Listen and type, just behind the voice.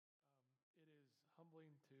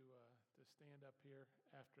to stand up here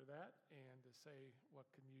after that and to say, what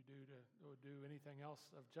can you do to do anything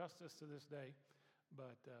else of justice to this day?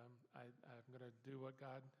 But I'm going to do what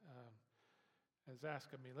God has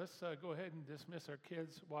asked of me. Let's go ahead and dismiss our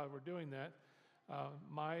kids while we're doing that.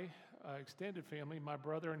 My extended family, my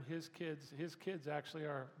brother and his kids actually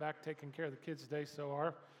are back taking care of the kids today, so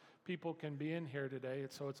our people can be in here today.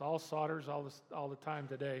 So it's all Sodders all the time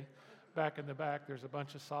today. Back in the back, there's a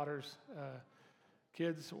bunch of Sodders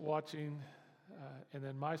kids watching, and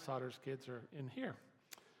then my Sodders kids are in here.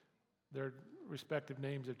 Their respective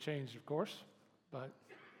names have changed, of course, but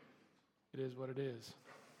it is what it is.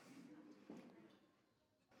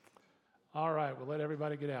 All right, we'll let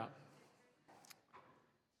everybody get out.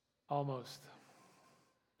 Almost.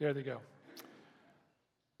 There they go.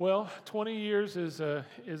 Well, 20 years is a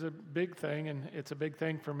big thing, and it's a big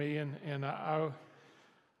thing for me, and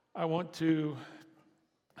I want to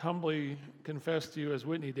humbly confess to you, as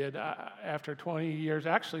Whitney did, after 20 years,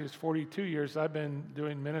 actually it's 42 years I've been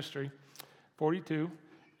doing ministry, 42,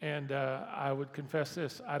 and I would confess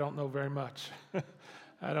this, I don't know very much.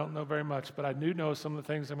 I don't know very much, but I do know some of the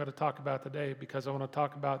things I'm going to talk about today, because I want to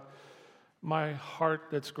talk about my heart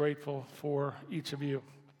that's grateful for each of you.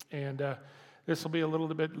 And this will be a little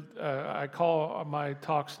bit, I call my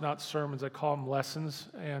talks not sermons, I call them lessons,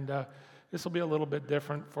 and this will be a little bit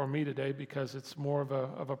different for me today because it's more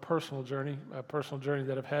of a personal journey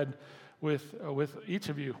that I've had with each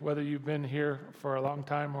of you, whether you've been here for a long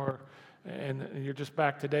time and you're just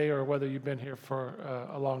back today, or whether you've been here for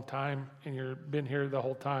a long time and you've been here the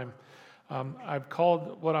whole time. I've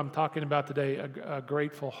called what I'm talking about today a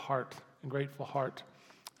grateful heart. A grateful heart.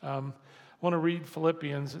 I want to read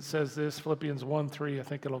Philippians. It says this, Philippians 1:3. I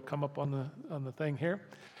think it'll come up on the thing here.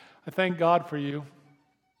 I thank God for you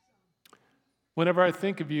whenever I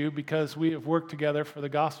think of you, because we have worked together for the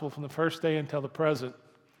gospel from the first day until the present.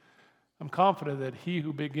 I'm confident that he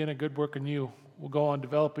who began a good work in you will go on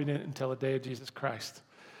developing it until the day of Jesus Christ.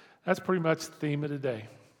 That's pretty much the theme of today.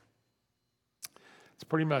 It's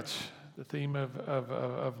pretty much the theme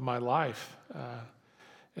of my life,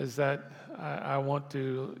 is that I want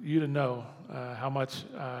you to know how much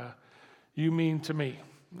you mean to me,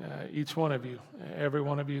 each one of you, every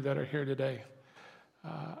one of you that are here today.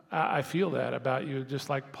 I feel that about you, just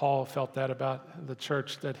like Paul felt that about the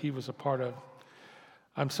church that he was a part of.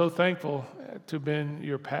 I'm so thankful to have been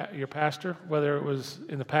your pastor, whether it was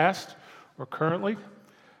in the past or currently.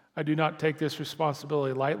 I do not take this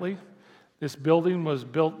responsibility lightly. This building was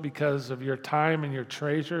built because of your time and your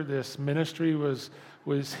treasure. This ministry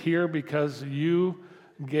was here because you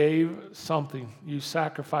gave something. You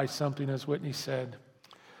sacrificed something, as Whitney said.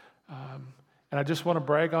 And I just want to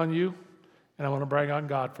brag on you, and I want to brag on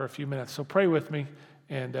God for a few minutes. So pray with me,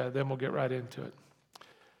 and then we'll get right into it.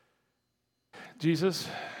 Jesus,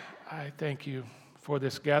 I thank you for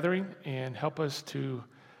this gathering, and help us to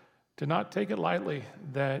not take it lightly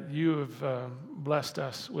that you have blessed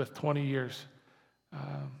us with 20 years.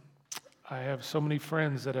 I have so many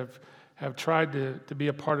friends that have tried to be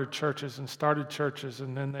a part of churches and started churches,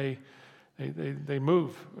 and then they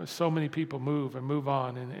move. So many people move and move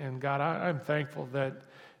on, and God, I'm thankful that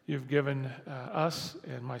you've given us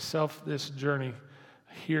and myself this journey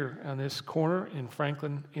here on this corner in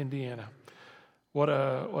Franklin, Indiana. What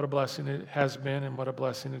a blessing it has been, and what a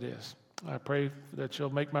blessing it is. I pray that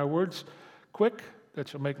you'll make my words quick,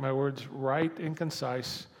 that you'll make my words right and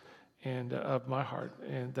concise, and of my heart,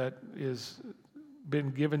 and that is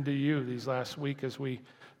been given to you these last week as we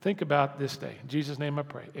think about this day. In Jesus' name I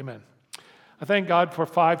pray, amen. I thank God for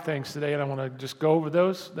 5 things today, and I want to just go over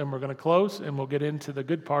those, then we're going to close, and we'll get into the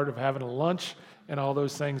good part of having a lunch and all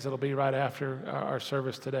those things that'll be right after our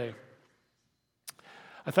service today.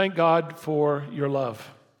 I thank God for your love.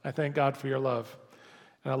 I thank God for your love.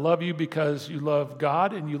 And I love you because you love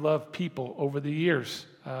God and you love people over the years.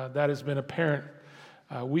 That has been apparent.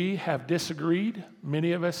 We have disagreed,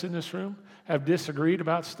 many of us in this room have disagreed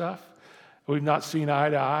about stuff. We've not seen eye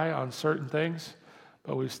to eye on certain things,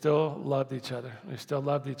 but we've still loved each other. We still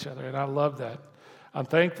loved each other, and I love that. I'm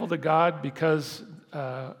thankful to God because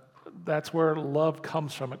that's where love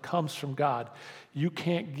comes from. It comes from God. You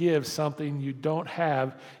can't give something you don't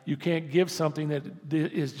have. You can't give something that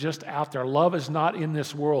is just out there. Love is not in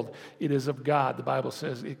this world. It is of God, the Bible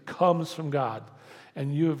says. It comes from God,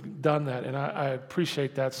 and you have done that, and I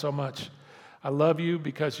appreciate that so much. I love you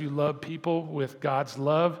because you love people with God's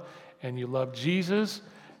love, and you love Jesus.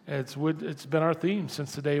 It's been our theme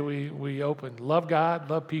since the day we opened. Love God,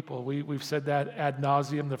 love people. We've said that ad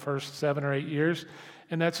nauseum the first 7 or 8 years,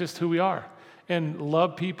 and that's just who we are. And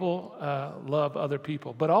love people, love other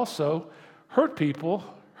people. But also hurt people,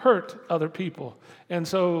 hurt other people. And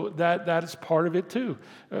so that is part of it too.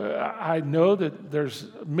 I know that there's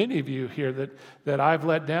many of you here that I've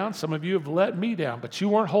let down. Some of you have let me down, but you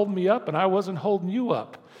weren't holding me up and I wasn't holding you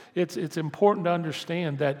up. It's important to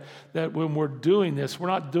understand that when we're doing this, we're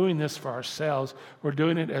not doing this for ourselves. We're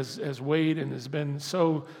doing it as Wade and has been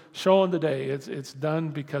so shown today. It's done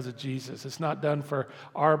because of Jesus. It's not done for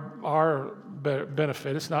our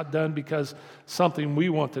benefit. It's not done because something we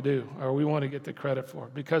want to do or we want to get the credit for.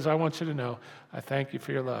 Because I want you to know, I thank you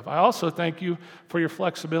for your love. I also thank you for your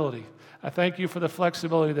flexibility. I thank you for the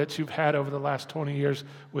flexibility that you've had over the last 20 years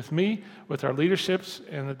with me, with our leaderships,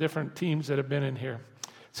 and the different teams that have been in here.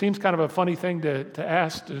 Seems kind of a funny thing to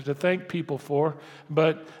ask, to thank people for,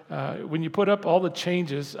 but when you put up all the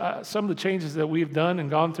changes, some of the changes that we've done and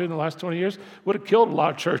gone through in the last 20 years would have killed a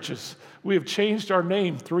lot of churches. We have changed our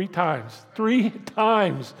name 3 times. 3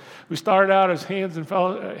 times. We started out as Hands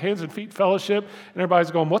and Feet Fellowship, and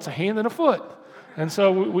everybody's going, what's a hand and a foot? And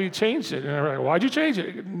so we changed it. And everybody's like, why'd you change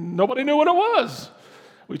it? Nobody knew what it was.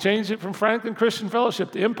 We changed it from Franklin Christian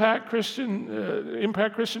Fellowship to Impact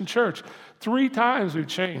Christian Church. 3 times we've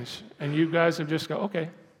changed, and you guys have just go, okay,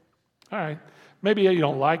 all right. Maybe you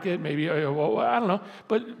don't like it, maybe, well, I don't know,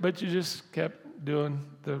 but you just kept doing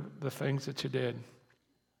the things that you did.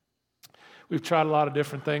 We've tried a lot of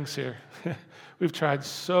different things here. We've tried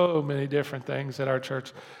so many different things at our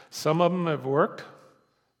church. Some of them have worked.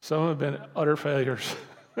 Some have been utter failures.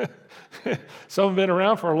 Some have been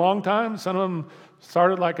around for a long time. Some of them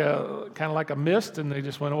started kind of like a mist, and they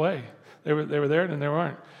just went away. They were there, and then they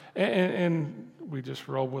weren't. And we just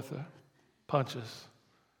rolled with the punches.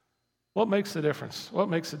 What makes the difference? What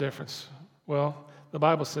makes the difference? Well, the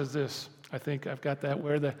Bible says this. I think I've got that.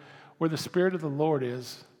 Where the Spirit of the Lord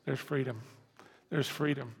is, there's freedom. There's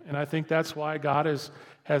freedom. And I think that's why God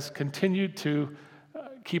has continued to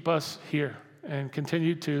keep us here and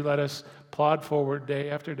continued to let us plod forward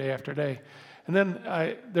day after day after day. And then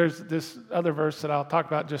there's this other verse that I'll talk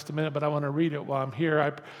about in just a minute, but I want to read it while I'm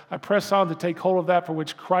here. I press on to take hold of that for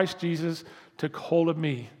which Christ Jesus took hold of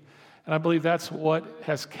me. And I believe that's what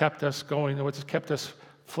has kept us going, what's kept us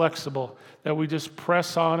flexible, that we just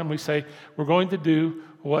press on and we say, we're going to do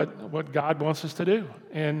what God wants us to do.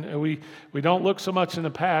 And we don't look so much in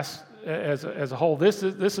the past as a whole. This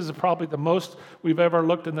is probably the most we've ever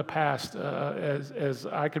looked in the past, as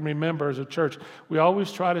I can remember as a church. We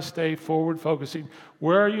always try to stay forward focusing.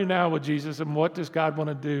 Where are you now with Jesus, and what does God want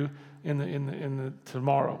to do in the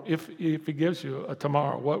tomorrow? If He gives you a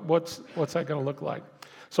tomorrow, what's that going to look like?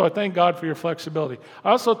 So I thank God for your flexibility.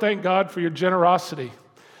 I also thank God for your generosity.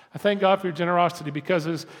 I thank God for your generosity because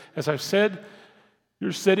as I've said,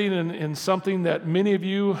 you're sitting in something that many of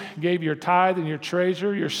you gave your tithe and your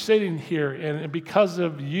treasure. You're sitting here, and because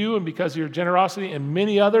of you and because of your generosity and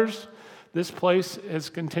many others, this place has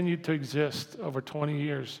continued to exist over 20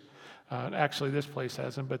 years. Actually, this place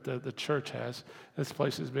hasn't, but the church has. This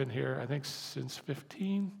place has been here, I think, since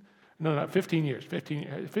 15 years.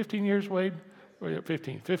 15 years, Wade?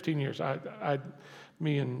 15 years.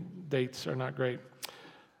 Me and dates are not great.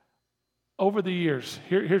 Over the years,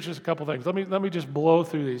 here's just a couple things. Let me just blow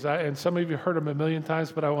through these. And some of you heard them a million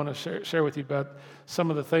times, but I want to share with you about some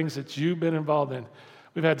of the things that you've been involved in.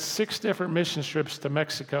 We've had 6 different mission trips to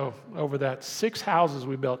Mexico over that. 6 houses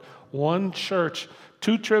we built. 1 church,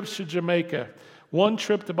 2 trips to Jamaica, 1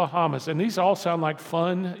 trip to Bahamas. And these all sound like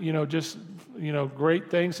fun, great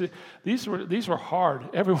things. These were hard.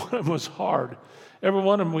 Every one of them was hard. Every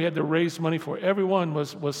one of them we had to raise money for. Every one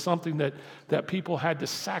was something that people had to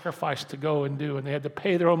sacrifice to go and do, and they had to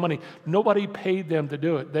pay their own money. Nobody paid them to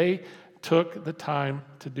do it. They took the time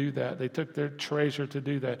to do that. They took their treasure to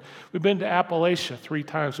do that. We've been to Appalachia 3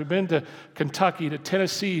 times. We've been to Kentucky, to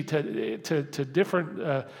Tennessee, to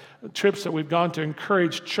different trips that we've gone to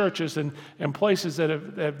encourage churches and places that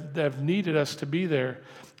have needed us to be there.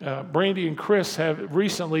 Brandy and Chris have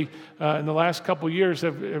recently, in the last couple of years,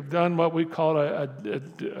 have done what we call a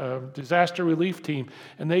disaster relief team.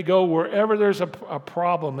 And they go wherever there's a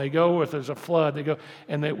problem. They go if there's a flood. They go,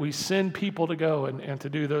 and that we send people to go and to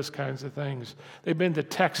do those kinds of things. They've been to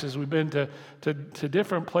Texas. We've been to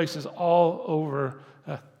different places all over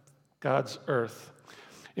God's earth.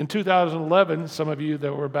 In 2011, some of you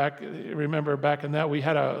that were remember back in that, we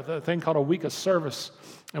had a thing called a week of service.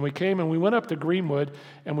 And we came and we went up to Greenwood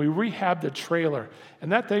and we rehabbed the trailer.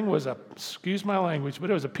 And that thing was excuse my language, but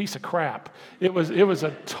it was a piece of crap. It was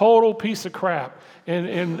a total piece of crap.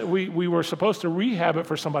 And we were supposed to rehab it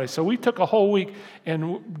for somebody. So we took a whole week,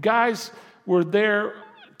 and guys were there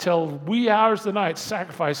till wee hours of the night,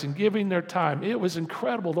 sacrificing, giving their time. It was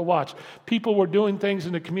incredible to watch. People were doing things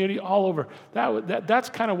in the community all over. That's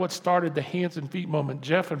kind of what started the hands and feet moment.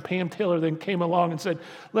 Jeff and Pam Taylor then came along and said,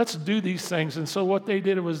 let's do these things. And so what they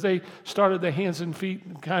did was they started the hands and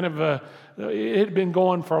feet kind of, it had been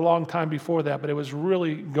going for a long time before that, but it was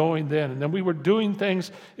really going then. And then we were doing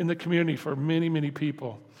things in the community for many, many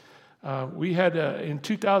people. We had, in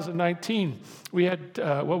 2019, we had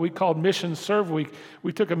what we called Mission Serve Week.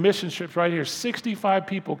 We took a mission trip right here. 65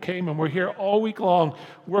 people came and were here all week long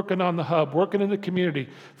working on the hub, working in the community,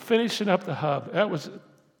 finishing up the hub. That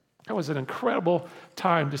was an incredible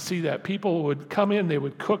time to see that. People would come in, they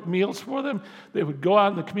would cook meals for them, they would go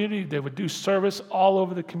out in the community, they would do service all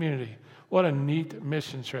over the community. What a neat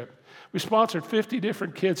mission trip. We sponsored 50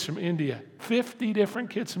 different kids from India. 50 different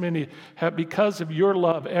kids from India have, because of your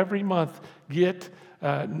love, every month get,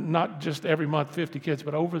 not just every month 50 kids,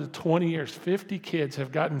 but over the 20 years, 50 kids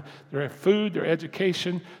have gotten their food, their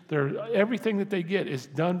education, everything that they get is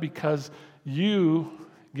done because you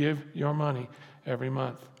give your money every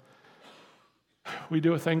month. We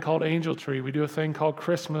do a thing called Angel Tree. We do a thing called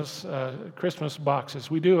Christmas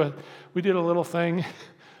boxes. We did a little thing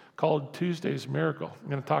called Tuesday's Miracle. I'm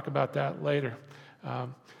going to talk about that later,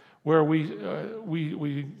 where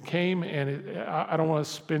we came, and I don't want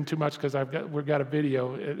to spin too much because we've got a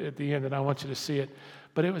video at the end, and I want you to see it.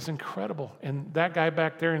 But it was incredible, and that guy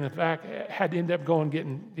back there in the back had to end up going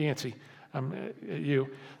getting Nancy.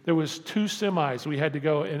 There was 2 semis we had to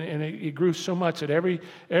go, and it grew so much that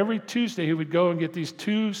every Tuesday he would go and get these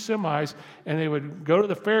 2 semis, and they would go to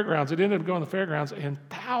the fairgrounds. It ended up going to the fairgrounds, and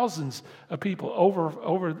thousands of people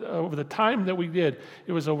over the time that we did,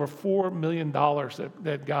 it was over $4 million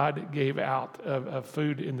that God gave out of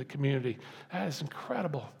food in the community. That is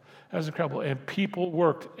incredible. That was incredible, and people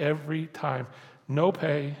worked every time, no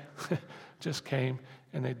pay, just came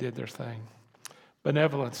and they did their thing.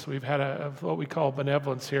 Benevolence. We've had what we call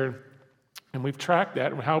benevolence here, and we've tracked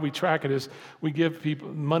that. And how we track it is we give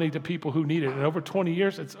money to people who need it. And over 20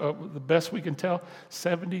 years, it's the best we can tell,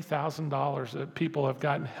 $70,000 that people have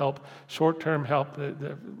gotten help, short-term help,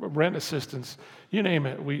 the rent assistance, you name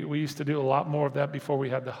it. We used to do a lot more of that before we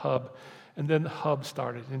had the hub. And then the hub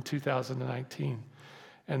started in 2019.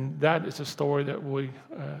 And that is a story that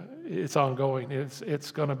it's ongoing.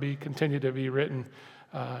 It's going to continue to be written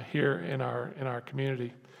here in our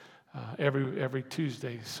community. Every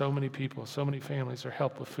Tuesday, so many people, so many families are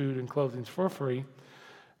helped with food and clothing for free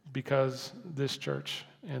because this church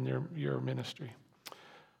and your ministry.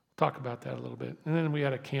 Talk about that a little bit. And then we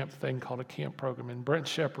had a camp thing called a camp program, and Brent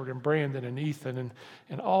Shepard and Brandon and Ethan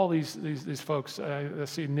and all these folks, I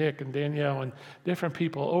see Nick and Danielle and different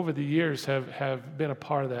people over the years have been a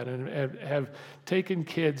part of that and have taken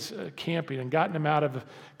kids camping and gotten them out of the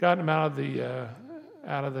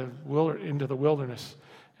into the wilderness.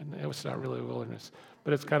 And it's not really a wilderness,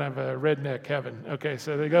 but it's kind of a redneck heaven. Okay,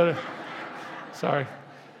 so they go to, sorry,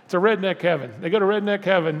 it's a redneck heaven. They go to redneck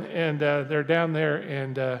heaven, and they're down there,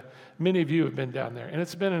 and many of you have been down there. And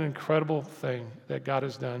it's been an incredible thing that God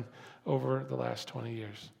has done over the last 20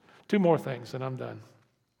 years. 2 more things, and I'm done.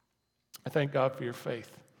 I thank God for your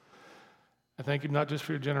faith. I thank Him not just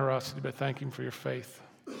for your generosity, but thank Him for your faith.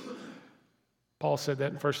 Paul said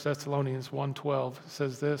that in 1 Thessalonians 1:12. It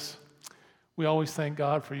says this: we always thank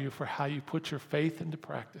God for you for how you put your faith into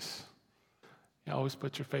practice. You always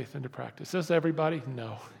put your faith into practice. Does everybody?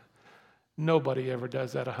 No. Nobody ever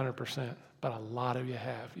does that 100%, but a lot of you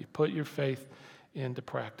have. You put your faith into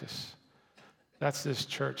practice. That's this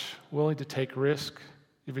church, willing to take risk.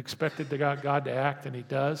 You've expected God to act, and He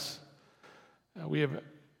does. We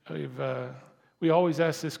always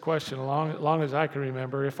ask this question, as long as I can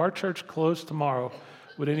remember: if our church closed tomorrow,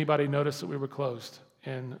 would anybody notice that we were closed?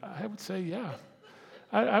 And I would say, yeah.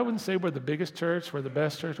 I wouldn't say we're the biggest church, we're the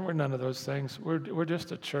best church, we're none of those things. We're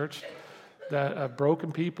just a church that of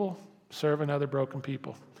broken people serving other broken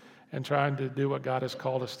people and trying to do what God has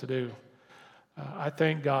called us to do. I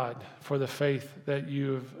thank God for the faith that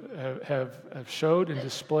you have showed and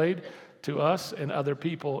displayed to us and other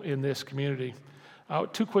people in this community.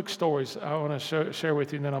 2 quick stories I want to share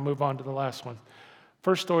with you, and then I'll move on to the last one.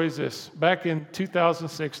 First story is this. Back in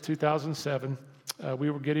 2006, 2007, we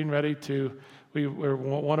were getting ready we were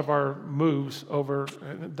one of our moves over,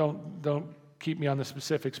 don't keep me on the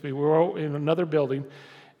specifics, but we were in another building,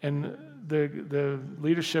 and the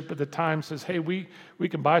leadership at the time says, hey, we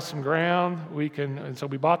can buy some ground, and so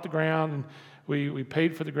we bought the ground, and we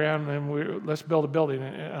paid for the ground, and let's build a building.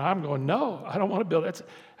 And I'm going, no, I don't want to build it.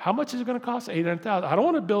 How much is it going to cost? $800,000. I don't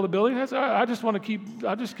want to build a building. I just want to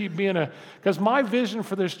keep being because my vision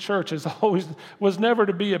for this church was never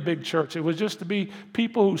to be a big church. It was just to be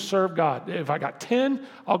people who serve God. If I got 10,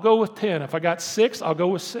 I'll go with 10. If I got 6, I'll go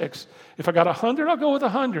with 6. If I got 100, I'll go with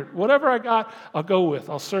 100. Whatever I got, I'll go with.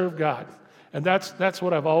 I'll serve God. And that's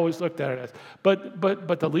what I've always looked at it as.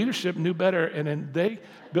 But the leadership knew better, and then they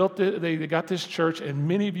built it. They got this church, and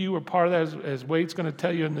many of you were part of that, as Wade's going to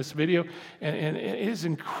tell you in this video. And it is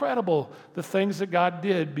incredible the things that God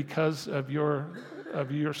did because of your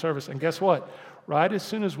service. And guess what? Right as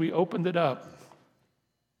soon as we opened it up,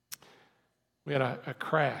 we had a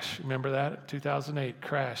crash. Remember that? 2008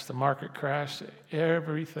 crash. The market crashed.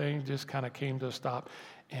 Everything just kind of came to a stop.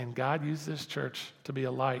 And God used this church to be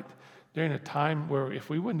a light during a time where if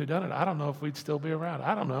we wouldn't have done it, I don't know if we'd still be around.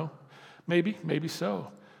 I don't know. Maybe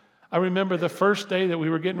so. I remember the first day that we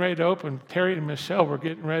were getting ready to open, Terry and Michelle were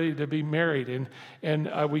getting ready to be married.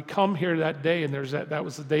 And we come here that day, and that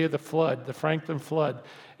was the day of the flood, the Franklin flood.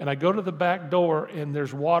 And I go to the back door, and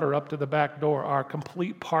there's water up to the back door. Our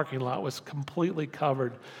complete parking lot was completely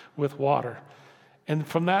covered with water. And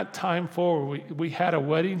from that time forward, we had a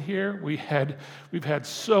wedding here. We've had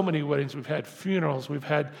so many weddings. We've had funerals. We've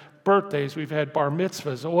had birthdays. We've had bar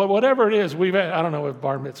mitzvahs. Whatever it is, I don't know what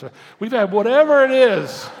bar mitzvah. We've had whatever it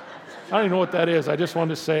is. I don't even know what that is. I just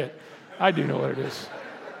wanted to say it. I do know what it is.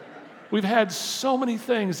 We've had so many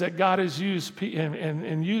things that God has used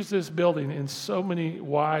and used this building in so many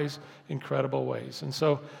wise, incredible ways. And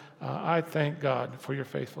so I thank God for your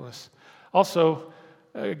faithfulness. Also,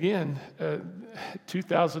 again,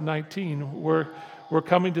 2019, we're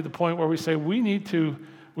coming to the point where we say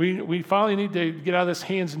we finally need to get out of this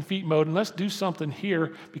hands and feet mode, and let's do something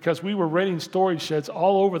here, because we were renting storage sheds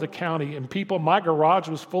all over the county, and my garage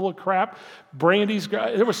was full of crap. Brandy's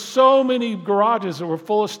garage, there were so many garages that were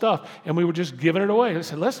full of stuff, and we were just giving it away. I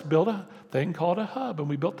said, let's build a thing called a hub, and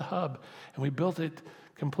we built the hub, and we built it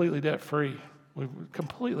completely debt-free.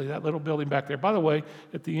 That little building back there. By the way,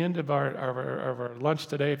 at the end of our lunch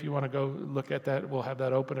today, if you want to go look at that, we'll have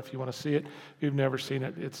that open if you want to see it. If you've never seen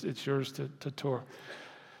it, it's yours to tour.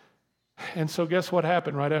 And so guess what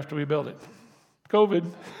happened right after we built it? COVID.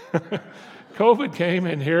 COVID came,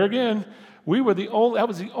 and here again, that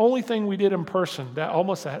was the only thing we did in person,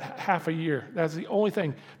 almost half a year. That's the only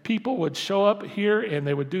thing. People would show up here, and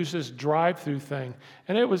they would do this drive-through thing.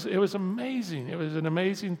 And it was amazing. It was an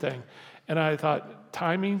amazing thing. And I thought,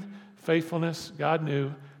 timing, faithfulness, God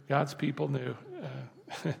knew, God's people knew.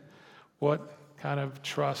 What kind of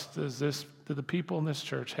trust do the people in this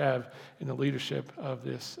church have in the leadership of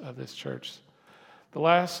this church? The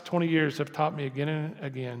last 20 years have taught me again and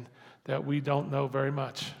again that we don't know very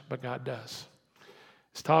much, but God does.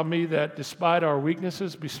 It's taught me that despite our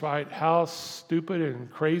weaknesses, despite how stupid and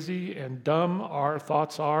crazy and dumb our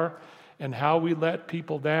thoughts are, and how we let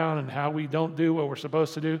people down and how we don't do what we're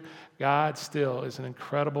supposed to do, God still is an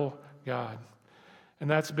incredible God. And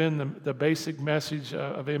that's been the basic message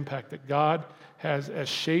of Impact, that God has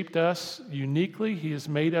shaped us uniquely. He has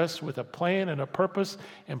made us with a plan and a purpose,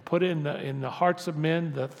 and put in the hearts of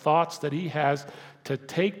men the thoughts that He has to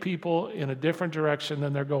take people in a different direction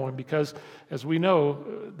than they're going. Because, as we know,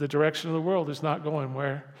 the direction of the world is not going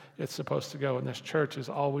where it's supposed to go. And this church has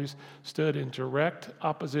always stood in direct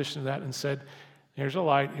opposition to that and said, here's a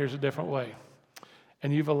light, here's a different way.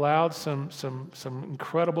 And you've allowed some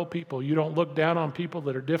incredible people. You don't look down on people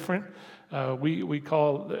that are different. We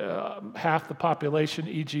call half the population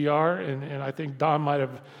EGR, and I think Don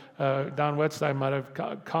Wettstein might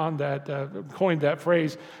have coined that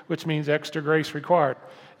phrase, which means extra grace required.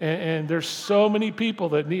 And there's so many people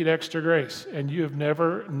that need extra grace, and you have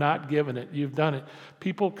never not given it. You've done it.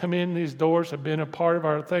 People come in these doors, have been a part of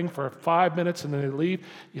our thing for 5 minutes, and then they leave.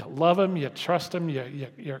 You love them, you trust them,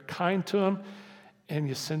 you're kind to them, and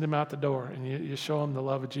you send them out the door, and you show them the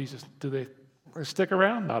love of Jesus. Do they stick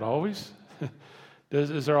around? Not always.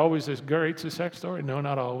 Is there always this great success story? No,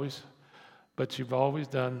 not always. But you've always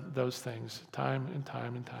done those things time and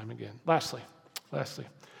time and time again. Lastly, I'm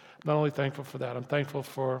not only thankful for that, I'm thankful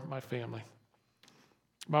for my family.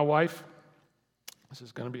 My wife, this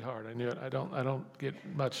is going to be hard. I knew it. I don't get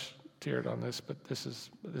much teared on this, but this is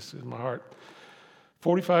my heart.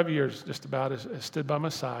 45 years, just about, has stood by my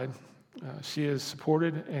side. She has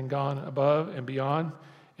supported and gone above and beyond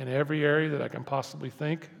in every area that I can possibly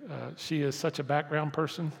think. She is such a background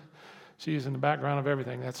person. She is in the background of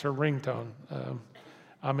everything. That's her ringtone.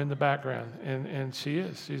 I'm in the background, and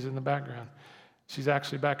she's in the background. She's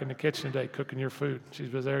actually back in the kitchen today cooking your food. She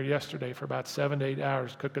was there yesterday for about 7 to 8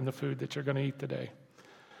 hours cooking the food that you're going to eat today.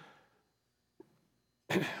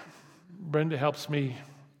 Brenda helps me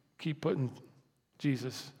keep putting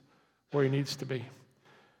Jesus where he needs to be.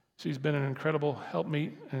 She's been an incredible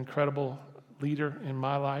helpmeet, an incredible leader in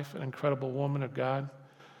my life, an incredible woman of God,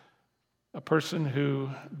 a person who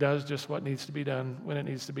does just what needs to be done when it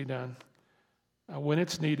needs to be done, when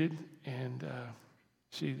it's needed, and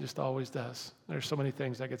she just always does. There's so many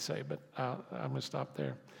things I could say, but I'm going to stop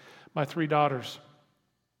there. My 3 daughters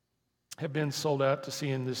have been sold out to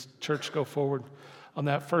seeing this church go forward. On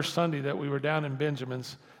that first Sunday that we were down in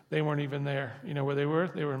Benjamin's, they weren't even there. You know where they were?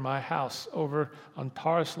 They were in my house over on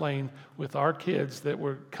Taurus Lane with our kids that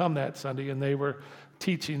were come that Sunday, and they were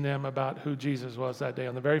teaching them about who Jesus was that day.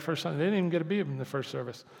 On the very first Sunday, they didn't even get to be in the first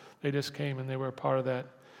service. They just came, and they were a part of that.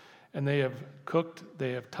 And they have cooked,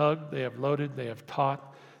 they have tugged, they have loaded, they have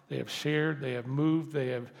taught, they have shared, they have moved, they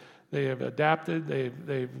have adapted,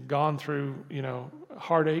 they've gone through,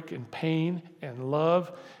 heartache and pain and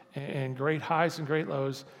love and great highs and great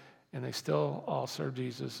lows, and they still all serve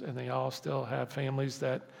Jesus, and they all still have families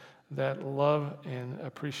that love and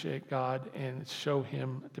appreciate God and show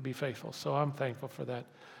him to be faithful. So I'm thankful for that.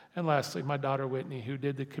 And lastly, my daughter Whitney, who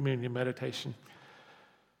did the communion meditation.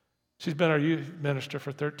 She's been our youth minister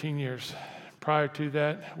for 13 years. Prior to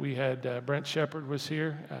that, we had Brent Shepard was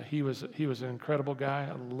here. He was an incredible guy.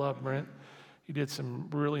 I love Brent. He did some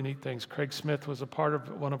really neat things. Craig Smith was a part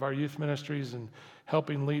of one of our youth ministries and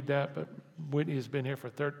helping lead that, but Whitney has been here for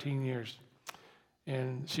 13 years.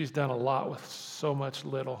 And she's done a lot with so much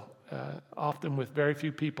little, often with very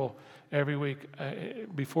few people every week.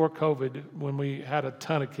 Before COVID, when we had a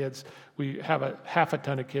ton of kids, we have half a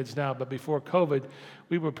ton of kids now, but before COVID,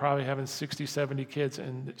 we were probably having 60, 70 kids,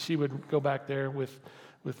 and she would go back there with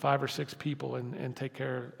 5 or 6 people and take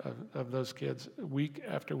care of those kids week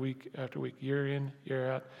after week after week, year in,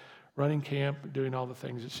 year out, running camp, doing all the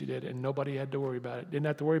things that she did, and nobody had to worry about it. Didn't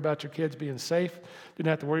have to worry about your kids being safe. Didn't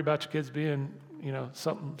have to worry about your kids being,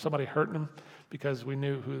 somebody hurting them, because we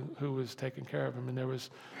knew who was taking care of them. And there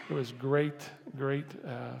was great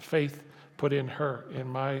faith put in her. And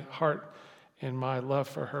my heart and my love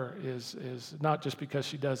for her is not just because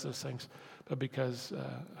she does those things, but because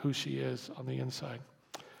who she is on the inside.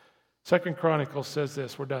 2 Chronicles says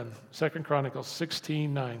this. We're done. 2 Chronicles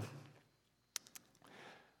 16:9.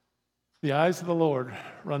 The eyes of the Lord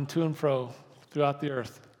run to and fro throughout the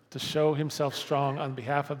earth to show himself strong on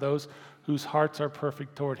behalf of those whose hearts are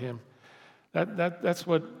perfect toward him. That's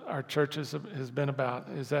what our church has been about,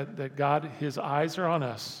 is that God, his eyes are on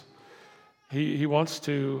us. He wants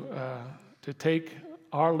to take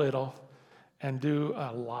our little and do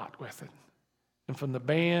a lot with it. And from the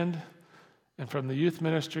band and from the youth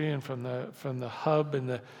ministry and from the hub and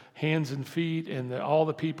the hands and feet and all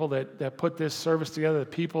the people that put this service together, the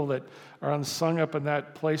people that are unsung up in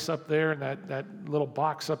that place up there and that little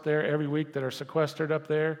box up there every week that are sequestered up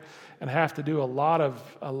there and have to do a lot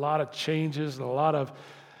of changes and a lot of.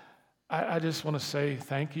 I just want to say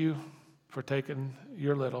thank you for taking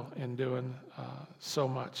your little and doing so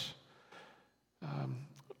much.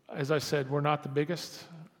 As I said, we're not the biggest,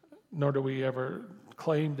 nor do we ever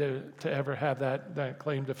claim to ever have that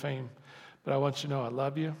claim to fame. But I want you to know I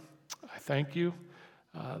love you. I thank you.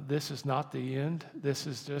 This is not the end. This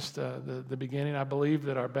is just the beginning. I believe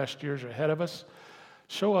that our best years are ahead of us.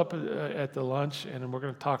 Show up at the lunch, and we're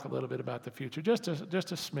going to talk a little bit about the future, just a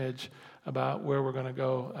smidge about where we're going to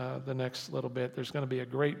go the next little bit. There's going to be a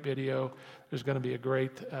great video. There's going to be a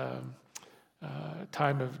great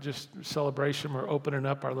time of just celebration. We're opening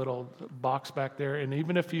up our little box back there. And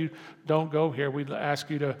even if you don't go here, we'd ask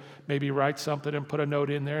you to maybe write something and put a note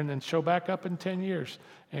in there and then show back up in 10 years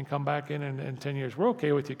and come back in 10 years. We're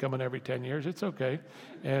okay with you coming every 10 years. It's okay.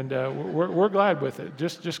 And we're glad with it.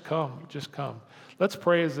 Just come. Just come. Let's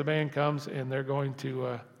pray as the band comes, and they're going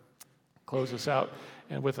to close us out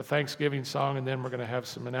and with a Thanksgiving song, and then we're going to have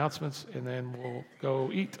some announcements, and then we'll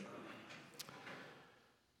go eat.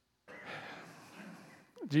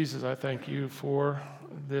 Jesus, I thank you for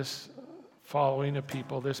this following of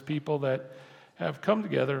people, this people that have come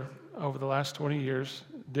together over the last 20 years,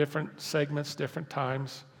 different segments, different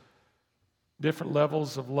times, different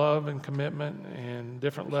levels of love and commitment, and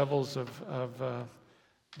different levels of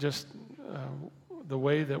the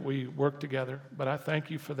way that we work together. But I thank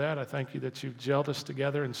you for that. I thank you that you've gelled us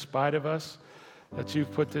together in spite of us, that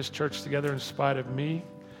you've put this church together in spite of me,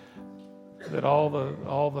 that all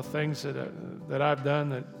the things that I've done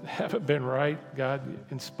that haven't been right, God,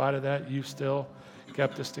 in spite of that, you've still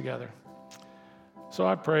kept us together. So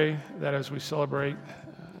I pray that as we celebrate,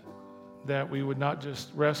 that we would not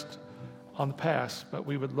just rest on the past, but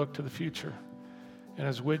we would look to the future. And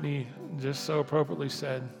as Whitney just so appropriately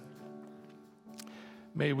said,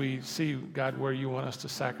 may we see, God, where you want us to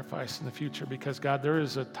sacrifice in the future. Because, God, there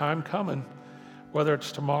is a time coming, whether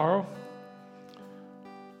it's tomorrow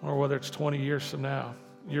or whether it's 20 years from now,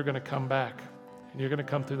 you're going to come back, and you're going to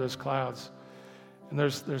come through those clouds. And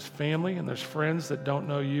there's family and there's friends that don't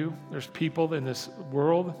know you. There's people in this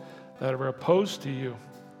world that are opposed to you.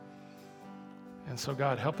 And so,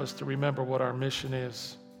 God, help us to remember what our mission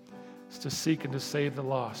is. It's to seek and to save the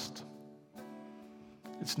lost.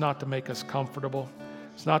 It's not to make us comfortable.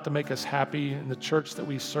 It's not to make us happy in the church that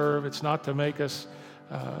we serve. It's not to make us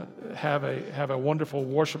have a wonderful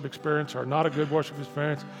worship experience or not a good worship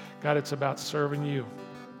experience. God, it's about serving you.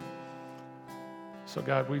 So,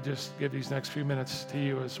 God, we just give these next few minutes to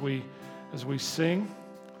you as we sing.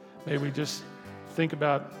 May we just think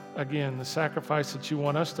about, again, the sacrifice that you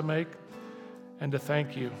want us to make, and to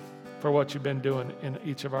thank you for what you've been doing in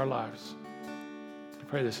each of our lives. I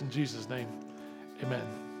pray this in Jesus' name. Amen.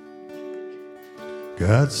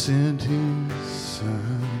 God sent his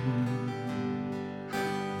son.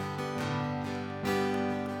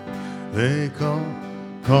 They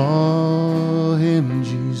call him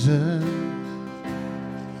Jesus.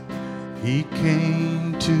 He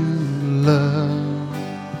came to love,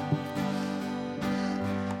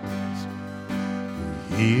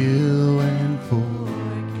 heal and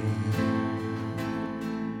forgive,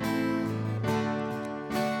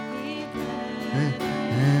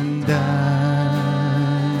 and die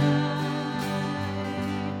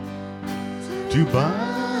to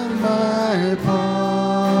buy my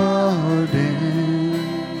pardon.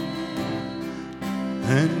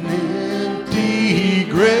 An empty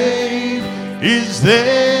grave is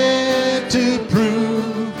there to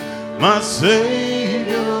prove my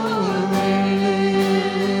Savior lives.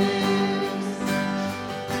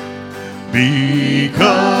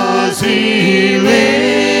 Because he lives,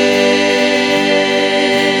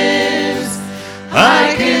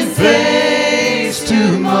 I can face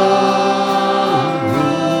tomorrow.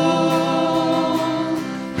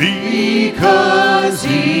 Because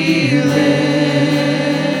he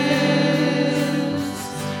lives,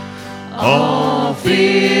 all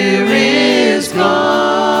fear is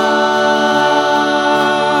gone.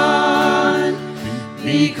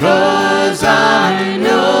 Because I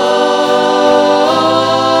know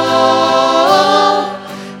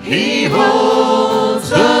he holds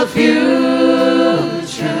the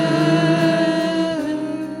future,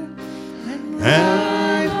 and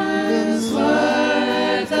life is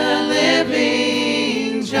worth the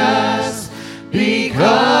living just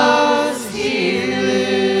because he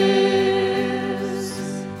lives.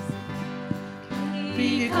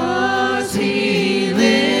 Because he lives,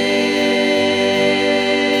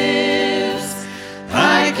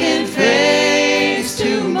 I can face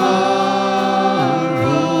tomorrow.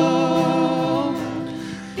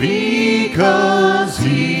 Because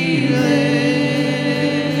he lives,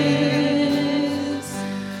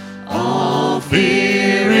 all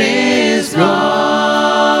fear is gone.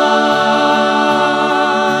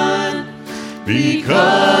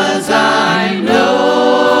 Because I know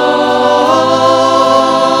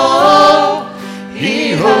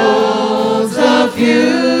he holds the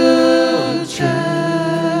future,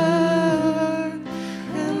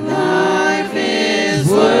 and life is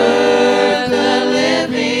worth the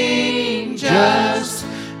living just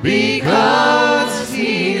because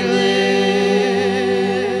he lives.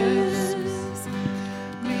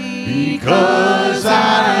 Because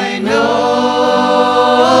I know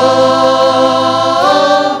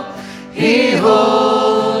he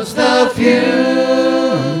holds the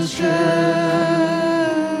future,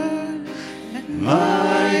 and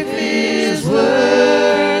life is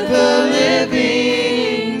worth the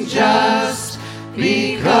living just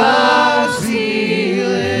because he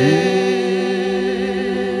lives.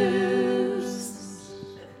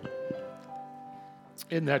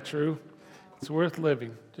 Isn't that true? It's worth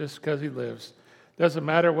living just because he lives. Doesn't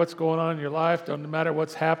matter what's going on in your life. Doesn't matter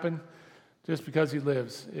what's happened. Just because he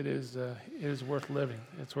lives, it is worth living.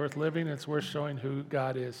 It's worth living. It's worth showing who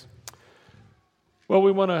God is. Well,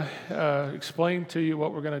 we want to explain to you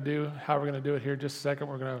what we're going to do, how we're going to do it here in just a second.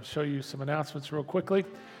 We're going to show you some announcements real quickly.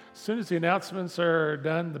 As soon as the announcements are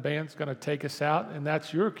done, the band's going to take us out, and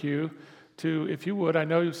that's your cue to, if you would, I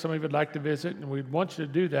know some of you would like to visit, and we'd want you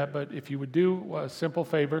to do that, but if you would do a simple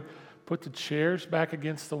favor, put the chairs back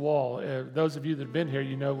against the wall. Those of you that have been here,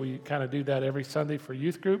 you know we kind of do that every Sunday for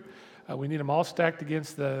youth group. We need them all stacked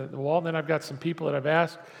against the wall. And then I've got some people that I've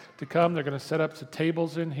asked to come. They're going to set up some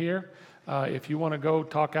tables in here. If you want to go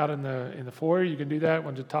talk out in the foyer, you can do that.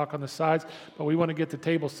 Want to talk on the sides, but we want to get the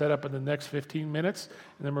table set up in the next 15 minutes,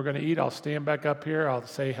 and then we're going to eat. I'll stand back up here. I'll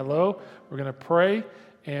say hello. We're going to pray,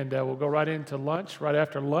 and we'll go right into lunch. Right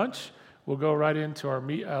after lunch, we'll go right into our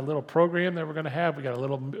little program that we're going to have. We got a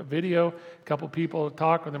little video, a couple people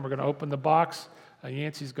talk, and then we're going to open the box.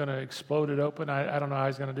 Yancey's going to explode it open. I don't know how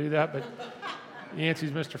he's going to do that, but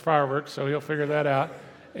Yancey's Mr. Fireworks, so he'll figure that out.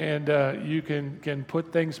 And you can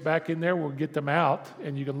put things back in there. We'll get them out,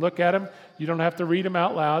 and you can look at them. You don't have to read them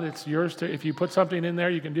out loud. It's yours to. If you put something in there,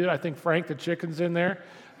 you can do it. I think Frank the chicken's in there.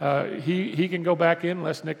 He can go back in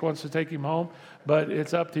unless Nick wants to take him home. But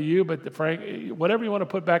it's up to you. But Frank, whatever you want to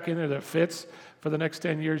put back in there that fits for the next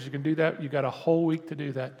 10 years, you can do that. You got a whole week to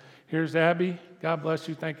do that. Here's Abby. God bless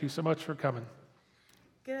you. Thank you so much for coming.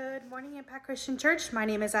 Good morning, Impact Christian Church. My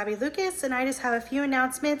name is Abby Lucas, and I just have a few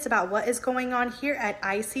announcements about what is going on here at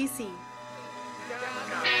ICC.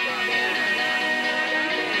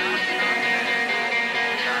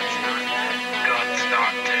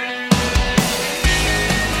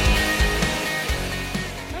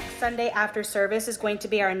 Next Sunday after service is going to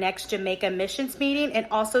be our next Jamaica missions meeting, and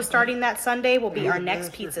also starting that Sunday will be our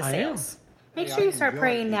next pizza sales. Make sure you start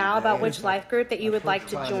praying now about which life group that you would like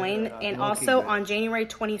to join. And also on January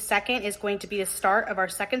 22nd is going to be the start of our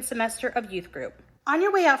second semester of youth group. On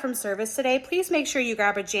your way out from service today, please make sure you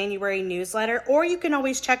grab a January newsletter, or you can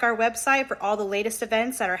always check our website for all the latest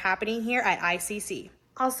events that are happening here at ICC.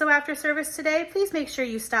 Also after service today, please make sure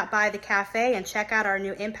you stop by the cafe and check out our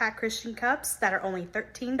new Impact Christian cups that are only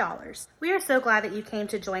 $13. We are so glad that you came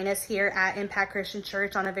to join us here at Impact Christian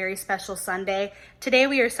Church on a very special Sunday. Today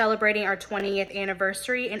we are celebrating our 20th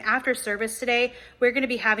anniversary, and after service today, we're going to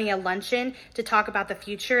be having a luncheon to talk about the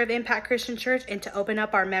future of Impact Christian Church and to open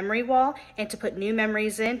up our memory wall and to put new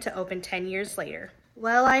memories in to open 10 years later.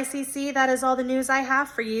 Well, ICC, that is all the news I have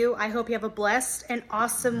for you. I hope you have a blessed and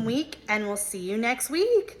awesome week, and we'll see you next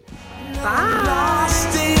week. Bye.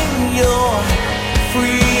 Lost in your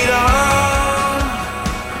freedom.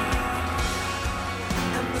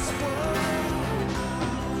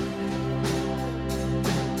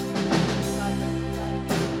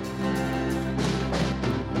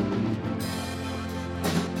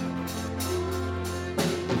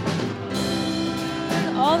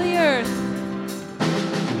 All the earth.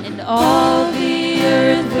 All the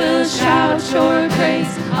earth will shout your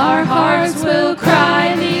praise. Our hearts will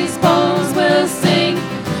cry. These bones will sing.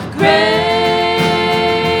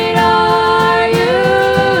 Great are you,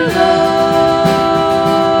 Lord.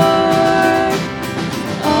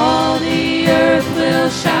 All the earth will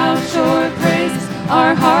shout your praise.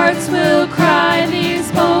 Our hearts will cry. These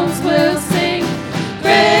bones will sing.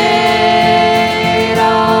 Great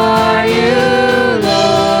are you,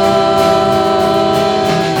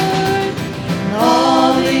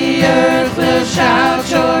 shout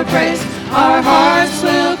your praise. Our hearts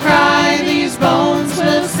will cry. These bones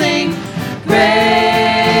will sing.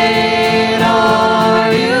 Great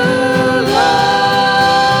are you, Lord.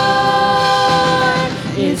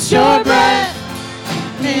 It's your breath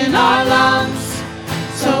in our lungs,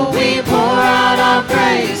 so we pour out our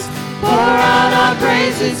praise. Pour out our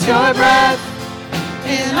praise. It's your breath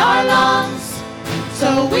in our lungs,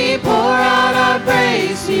 so we pour out our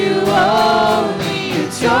praise. You only.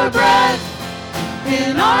 It's your breath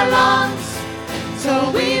in our lungs, so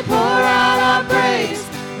we pour out our praise.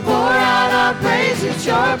 Pour out our praise. It's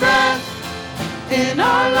your breath in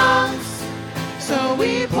our lungs, so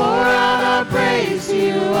we pour out our praise.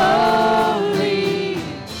 You only.